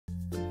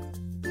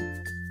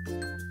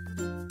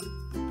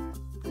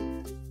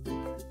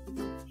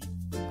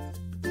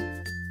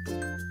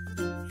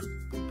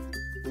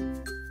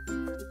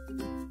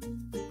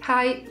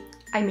Hi,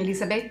 I'm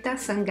Elisabetta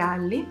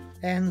Sangalli.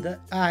 And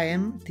I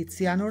am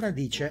Tiziano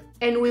Radice.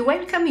 And we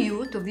welcome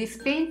you to this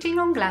painting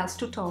on glass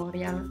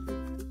tutorial.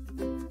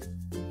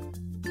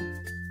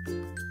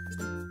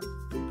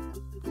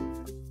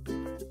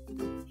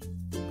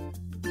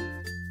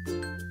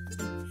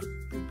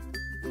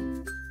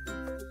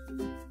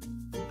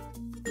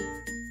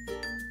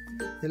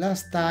 The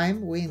last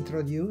time we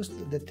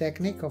introduced the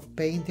technique of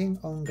painting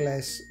on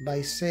glass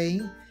by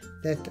saying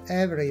that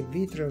every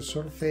vitreous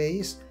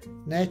surface,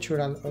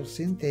 natural or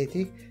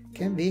synthetic,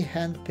 can be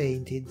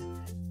hand-painted.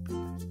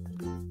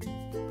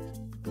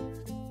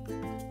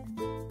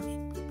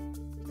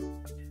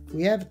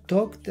 We have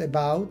talked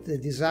about the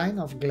design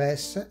of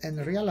glass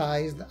and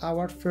realized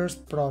our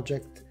first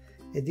project,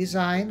 a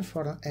design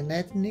for an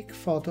ethnic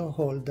photo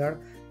holder,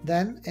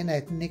 then an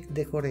ethnic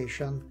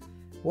decoration,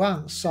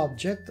 one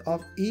subject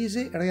of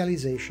easy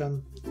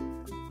realization.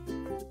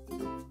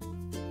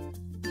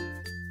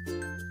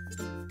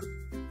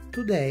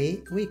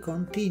 Today we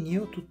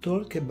continue to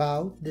talk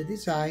about the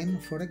design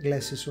for a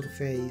glassy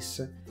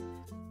surface.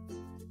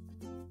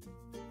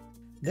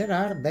 There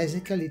are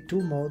basically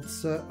two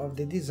modes of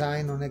the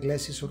design on a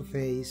glassy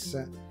surface,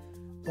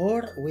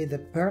 or with a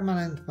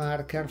permanent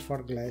marker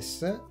for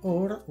glass,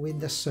 or with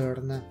the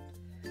CERN.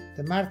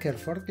 The marker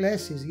for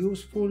glass is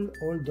useful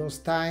all those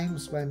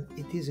times when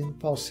it is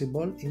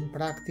impossible in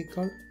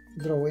practical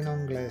drawing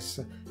on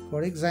glass,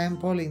 for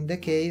example in the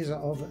case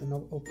of an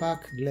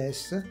opaque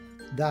glass,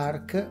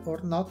 dark or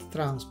not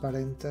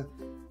transparent,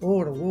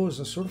 or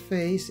whose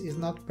surface is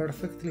not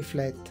perfectly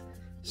flat,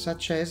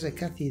 such as a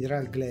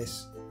cathedral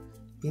glass.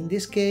 In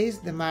this case,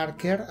 the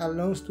marker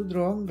allows to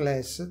draw on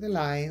glass the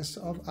lines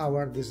of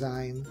our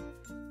design.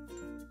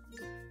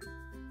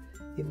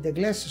 If the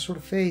glass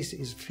surface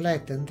is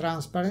flat and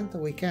transparent,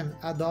 we can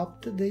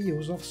adopt the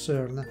use of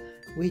CERN,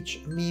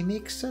 which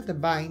mimics the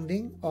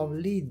binding of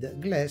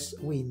lead glass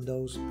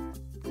windows.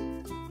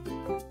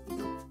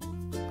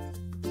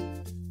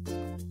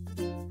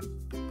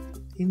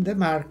 In the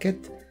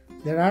market,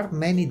 there are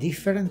many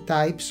different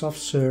types of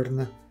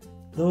CERN.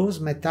 Those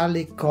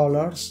metallic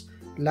colors,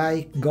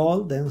 like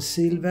gold and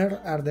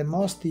silver, are the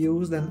most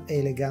used and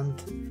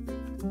elegant.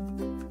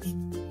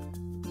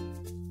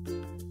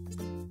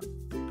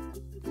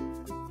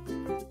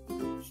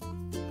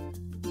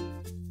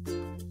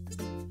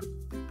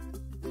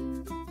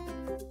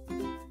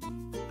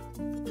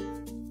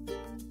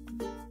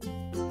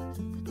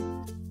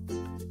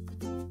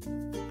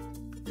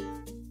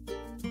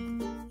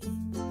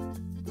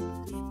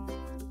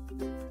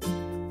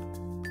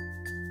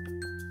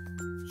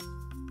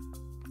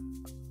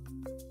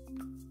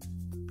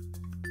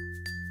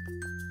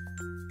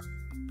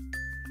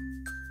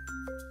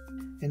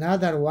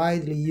 Another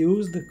widely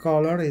used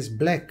color is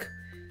black,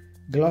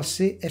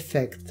 glossy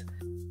effect.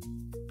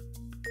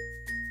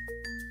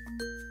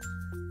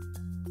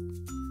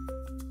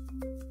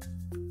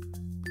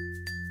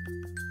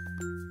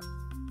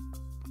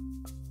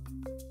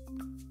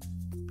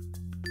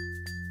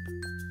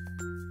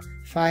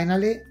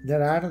 Finally,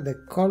 there are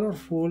the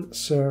colorful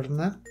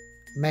CERN,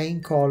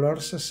 main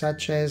colors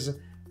such as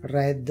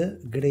red,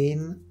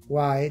 green,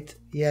 white,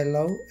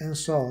 yellow, and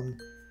so on.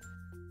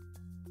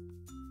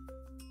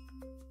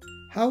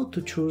 How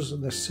to choose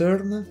the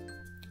CERN?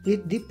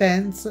 It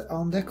depends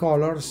on the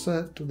colors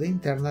to the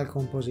internal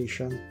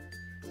composition.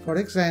 For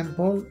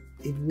example,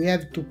 if we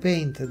have to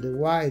paint the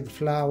white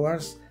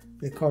flowers,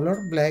 the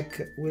color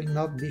black will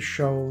not be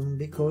shown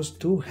because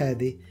too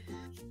heavy.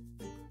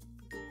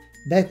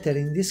 Better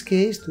in this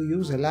case to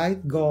use a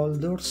light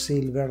gold or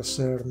silver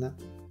CERN.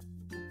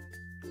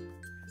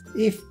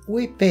 If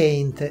we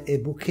paint a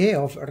bouquet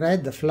of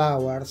red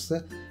flowers,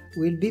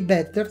 will be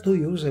better to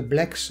use a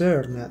black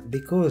CERN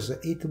because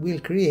it will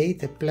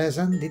create a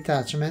pleasant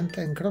detachment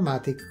and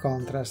chromatic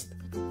contrast.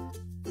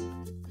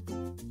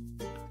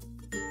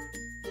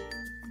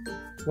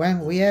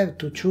 When we have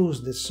to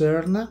choose the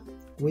CERN,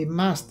 we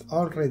must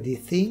already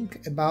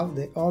think about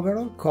the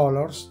overall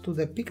colors to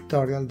the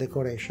pictorial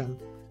decoration.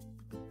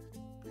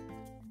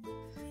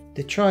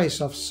 The choice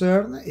of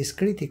CERN is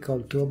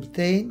critical to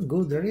obtain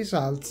good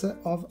results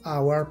of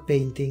our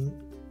painting.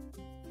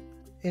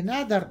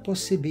 Another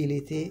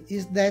possibility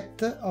is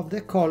that of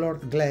the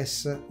colored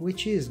glass,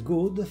 which is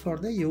good for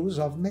the use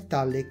of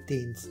metallic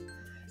tints.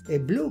 A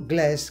blue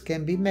glass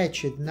can be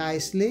matched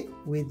nicely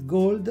with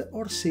gold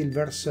or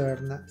silver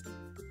CERN.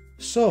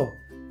 So,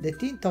 the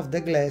tint of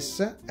the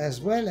glass, as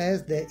well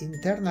as the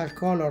internal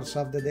colors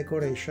of the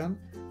decoration,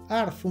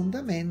 are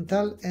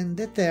fundamental and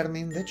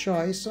determine the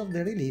choice of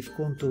the relief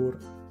contour.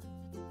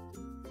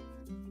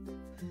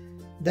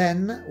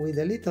 Then, with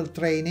a little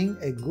training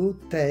and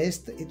good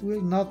taste, it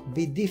will not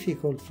be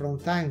difficult from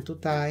time to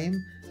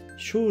time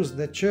choose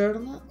the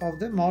CERN of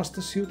the most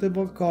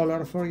suitable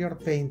color for your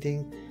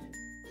painting.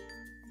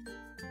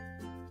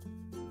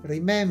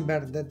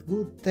 Remember that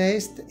good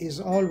taste is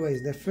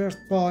always the first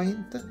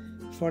point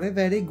for a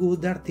very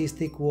good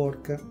artistic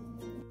work.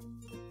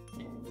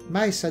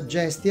 My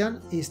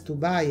suggestion is to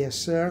buy a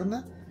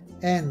CERN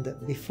and,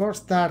 before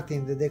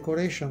starting the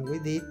decoration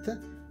with it,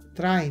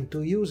 trying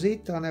to use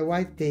it on a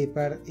white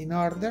paper in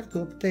order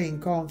to obtain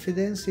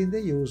confidence in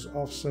the use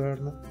of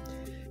CERN.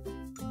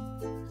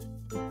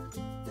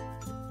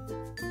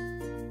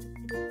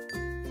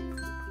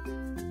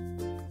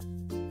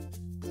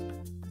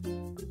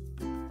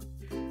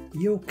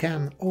 You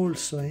can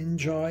also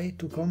enjoy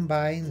to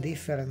combine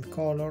different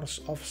colors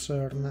of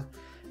CERN.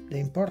 The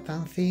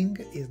important thing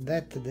is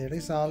that the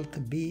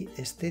result be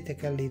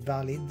aesthetically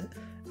valid,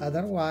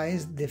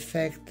 otherwise the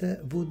effect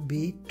would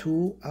be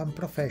too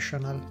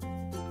unprofessional.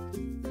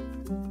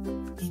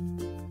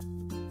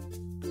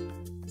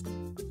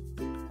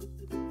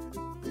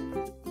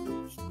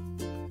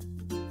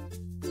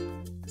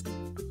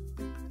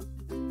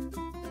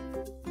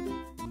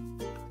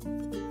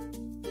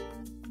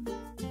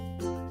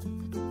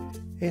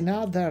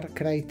 Another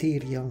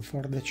criterion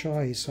for the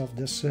choice of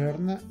the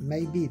CERN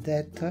may be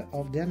that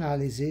of the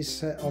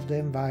analysis of the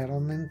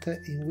environment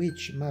in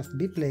which must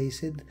be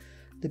placed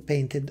the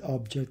painted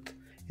object.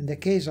 In the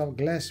case of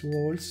glass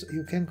walls,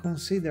 you can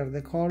consider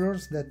the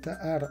colors that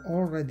are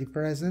already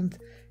present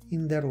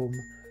in the room,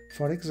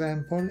 for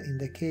example, in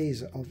the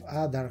case of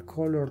other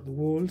colored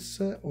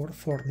walls or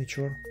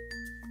furniture.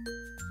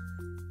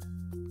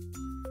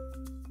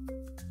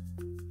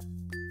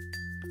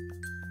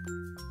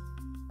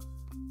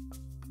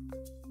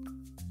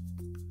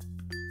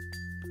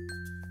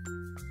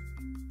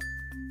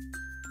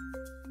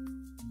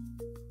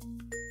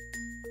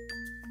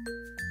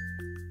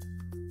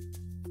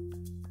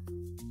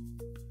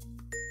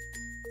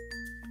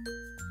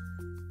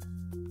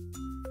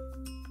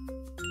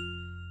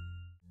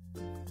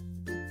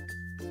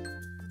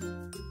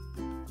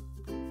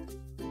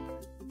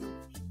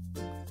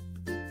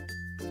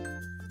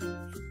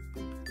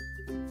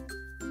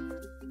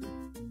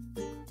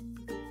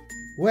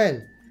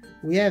 Well,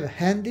 we have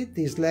ended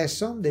this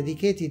lesson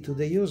dedicated to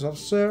the use of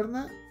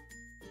CERN.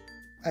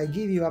 I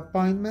give you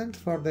appointment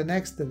for the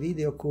next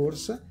video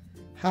course.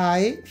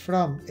 Hi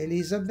from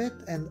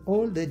Elisabetta and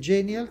all the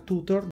genial tutor